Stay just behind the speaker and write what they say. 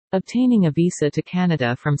Obtaining a visa to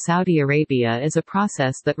Canada from Saudi Arabia is a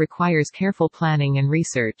process that requires careful planning and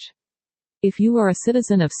research. If you are a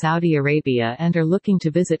citizen of Saudi Arabia and are looking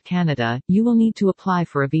to visit Canada, you will need to apply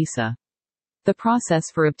for a visa. The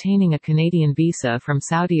process for obtaining a Canadian visa from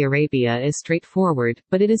Saudi Arabia is straightforward,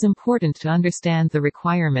 but it is important to understand the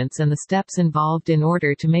requirements and the steps involved in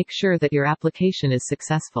order to make sure that your application is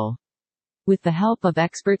successful. With the help of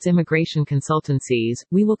Expertz immigration consultancies,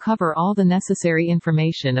 we will cover all the necessary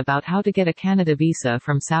information about how to get a Canada visa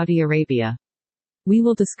from Saudi Arabia. We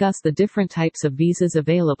will discuss the different types of visas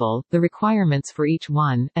available, the requirements for each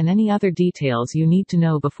one, and any other details you need to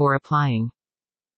know before applying.